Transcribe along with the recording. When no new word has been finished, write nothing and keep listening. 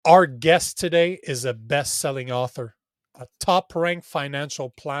Our guest today is a best-selling author, a top-ranked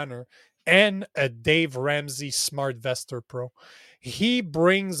financial planner, and a Dave Ramsey SmartVestor Pro. He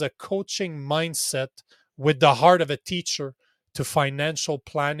brings a coaching mindset with the heart of a teacher to financial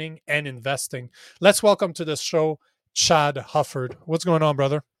planning and investing. Let's welcome to the show Chad Hufford. What's going on,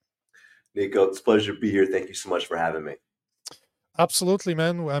 brother? Nico, it's a pleasure to be here. Thank you so much for having me. Absolutely,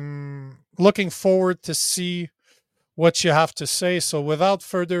 man. I'm looking forward to see what you have to say. So without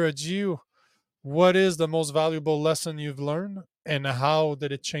further ado, what is the most valuable lesson you've learned and how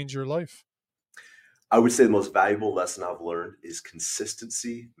did it change your life? I would say the most valuable lesson I've learned is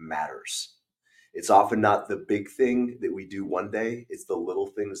consistency matters. It's often not the big thing that we do one day, it's the little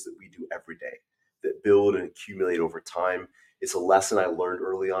things that we do every day that build and accumulate over time. It's a lesson I learned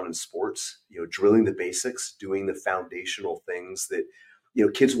early on in sports, drilling the basics, doing the foundational things that,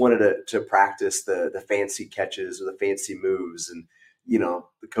 kids wanted to practice the fancy catches or the fancy moves. And,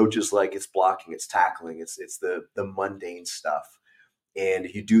 the coach is like, it's blocking, it's tackling, it's the mundane stuff. And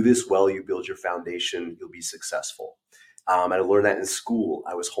if you do this well, you build your foundation, you'll be successful. I learned that in school.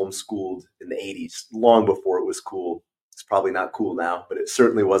 I was homeschooled in the 80s, long before it was cool. It's probably not cool now, but it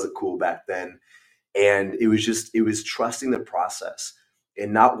certainly wasn't cool back then. And it was trusting the process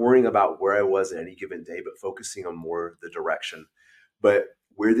and not worrying about where I was at any given day, but focusing on more the direction. But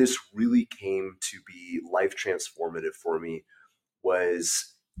where this really came to be life transformative for me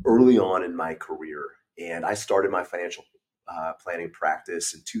was early on in my career. And I started my financial planning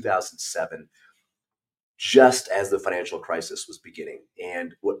practice in 2007, just as the financial crisis was beginning.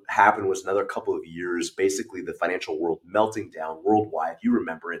 And what happened was another couple of years, basically the financial world melting down worldwide. You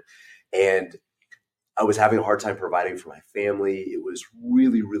remember it. And I was having a hard time providing for my family. It was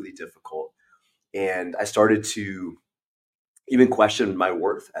really, really difficult. And I started to even question my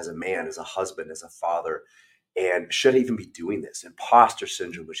worth as a man, as a husband, as a father. And should I even be doing this? Imposter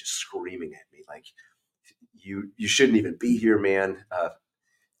syndrome was just screaming at me like, you shouldn't even be here, man.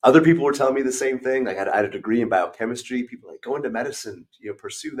 Other people were telling me the same thing. Like I had a degree in biochemistry. People were like, go into medicine,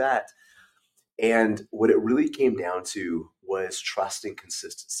 pursue that. And what it really came down to was trusting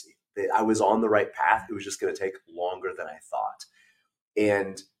consistency. That I was on the right path. It was just going to take longer than I thought.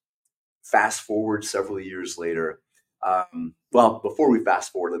 And fast forward several years later. Well, before we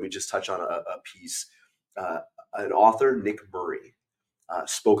fast forward, let me just touch on a piece. An author, Nick Murray,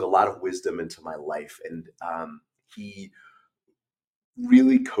 spoke a lot of wisdom into my life. And he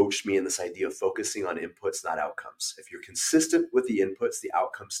really coached me in this idea of focusing on inputs, not outcomes. If you're consistent with the inputs, the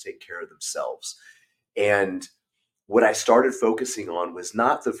outcomes take care of themselves. And what I started focusing on was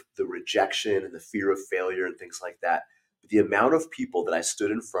not the rejection and the fear of failure and things like that, but the amount of people that I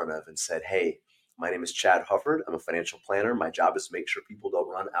stood in front of and said, hey, my name is Chad Hufford. I'm a financial planner. My job is to make sure people don't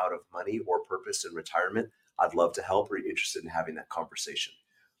run out of money or purpose in retirement. I'd love to help. Are you interested in having that conversation?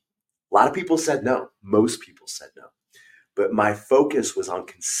 A lot of people said no. Most people said no. But my focus was on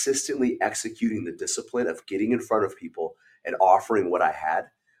consistently executing the discipline of getting in front of people and offering what I had.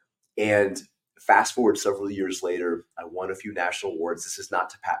 And fast forward several years later, I won a few national awards. This is not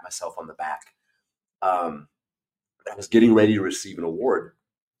to pat myself on the back. I was getting ready to receive an award,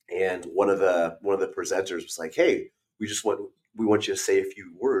 and one of the presenters was like, "Hey, we want you to say a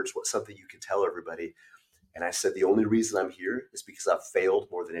few words. What's something you can tell everybody?" And I said, "The only reason I'm here is because I've failed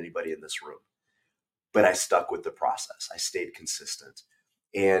more than anybody in this room." But I stuck with the process. I stayed consistent.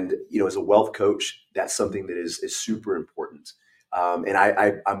 And, as a wealth coach, that's something that is super important. And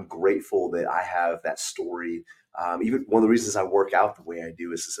I'm grateful that I have that story. Even one of the reasons I work out the way I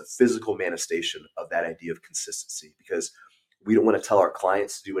do is a physical manifestation of that idea of consistency, because we don't want to tell our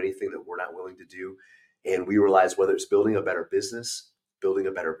clients to do anything that we're not willing to do. And we realize whether it's building a better business, building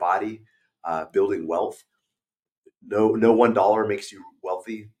a better body, building wealth, no $1 makes you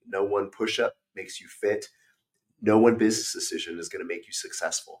wealthy. No one push-up makes you fit. No one business decision is going to make you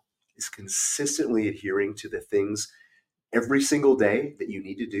successful. It's consistently adhering to the things every single day that you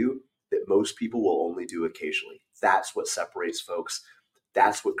need to do that most people will only do occasionally. That's what separates folks.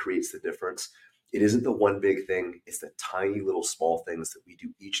 That's what creates the difference. It isn't the one big thing. It's the tiny little small things that we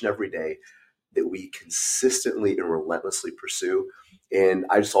do each and every day that we consistently and relentlessly pursue. And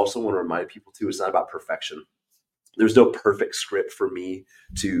I just also want to remind people too, it's not about perfection. There's no perfect script for me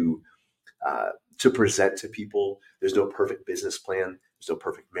to present to people. There's no perfect business plan. There's no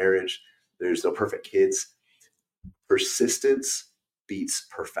perfect marriage. There's no perfect kids. Persistence beats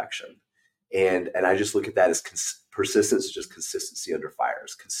perfection. And I just look at that as persistence is just consistency under fire,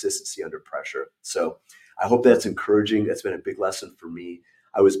 it's consistency under pressure. So I hope that's encouraging. That's been a big lesson for me.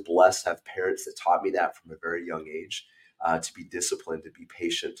 I was blessed to have parents that taught me that from a very young age, to be disciplined, to be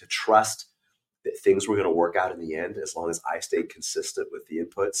patient, to trust that things were going to work out in the end as long as I stayed consistent with the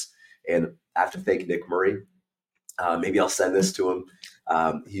inputs. And I have to thank Nick Murray. Maybe I'll send this to him.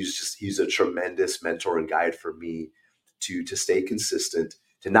 He's a tremendous mentor and guide for me to stay consistent,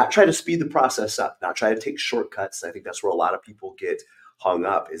 to not try to speed the process up, not try to take shortcuts. I think that's where a lot of people get hung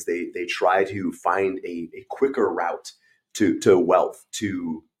up, is they try to find a quicker route to wealth,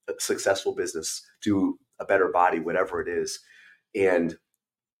 to a successful business, to a better body, whatever it is. And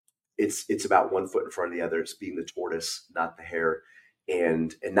it's about one foot in front of the other. It's being the tortoise, not the hare,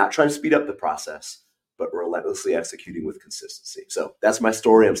 and not trying to speed up the process, but relentlessly executing with consistency. So that's my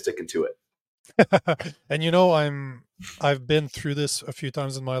story. I'm sticking to it. And I've been through this a few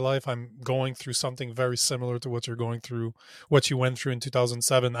times in my life. I'm going through something very similar to what you're going through, what you went through in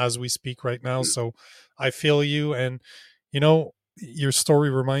 2007 as we speak right now. Mm. So I feel you. And your story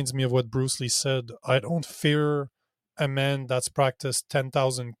reminds me of what Bruce Lee said. I don't fear a man that's practiced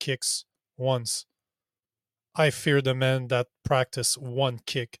 10,000 kicks once. I fear the man that practice one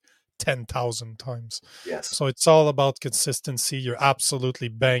kick 10,000 times. Yes. So it's all about consistency. You're absolutely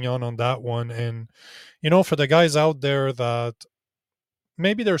bang on that one. And, for the guys out there that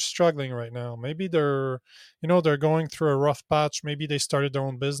maybe they're struggling right now, maybe they're going through a rough patch, maybe they started their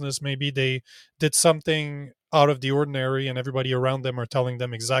own business, maybe they did something out of the ordinary and everybody around them are telling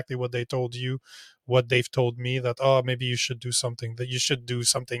them exactly what they told you, what they've told me, that maybe you should do something, that you should do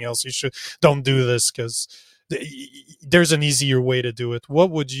something else, you should don't do this because there's an easier way to do it.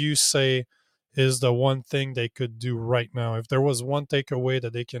 What would you say is the one thing they could do right now? If there was one takeaway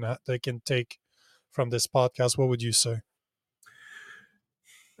that they can take from this podcast, what would you say?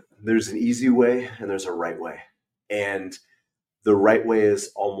 There's an easy way and there's a right way. And the right way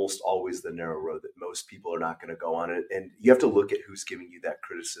is almost always the narrow road that most people are not going to go on. And you have to look at who's giving you that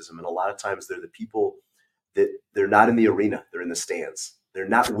criticism. And a lot of times they're the people that they're not in the arena, they're in the stands. They're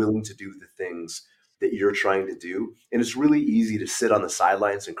not willing to do the things that you're trying to do. And it's really easy to sit on the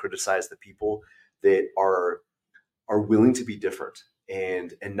sidelines and criticize the people that are willing to be different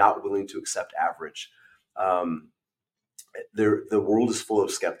and not willing to accept average. Um, the world is full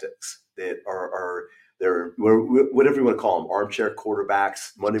of skeptics that are they're whatever you want to call them, armchair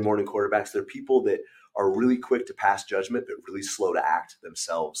quarterbacks, Monday morning quarterbacks. They're people that are really quick to pass judgment, but really slow to act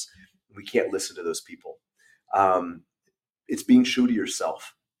themselves. We can't listen to those people. Um, it's being true to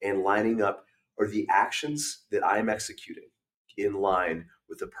yourself and lining up, are the actions that I'm executing in line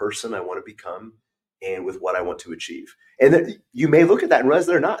with the person I want to become and with what I want to achieve. And that you may look at that and realize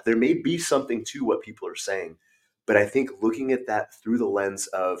they're not. There may be something to what people are saying, but I think looking at that through the lens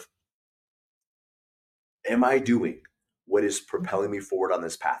of, am I doing what is propelling me forward on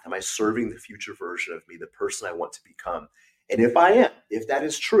this path? Am I serving the future version of me, the person I want to become? And if I am, if that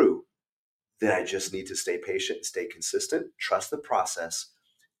is true, then I just need to stay patient, stay consistent, trust the process,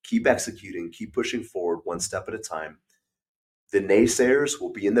 keep executing, keep pushing forward one step at a time. The naysayers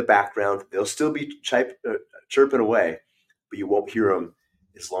will be in the background. They'll still be chirping away, but you won't hear them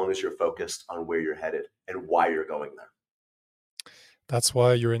as long as you're focused on where you're headed and why you're going there. That's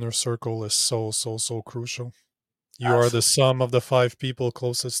why your inner circle is so, so, so crucial. You are the Absolutely. sum of the five people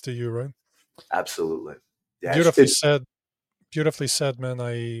closest to you, right? Absolutely. Yeah. Beautifully said. Beautifully said, man.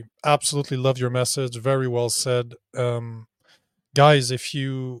 I absolutely love your message. Very well said. Guys, if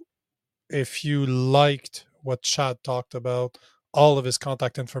you liked what Chad talked about, all of his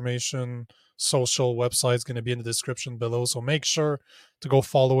contact information, social website is going to be in the description below. So make sure to go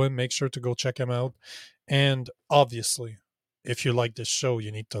follow him. Make sure to go check him out. And obviously, if you like this show,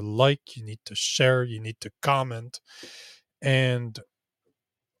 you need to like, you need to share, you need to comment. And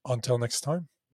until next time.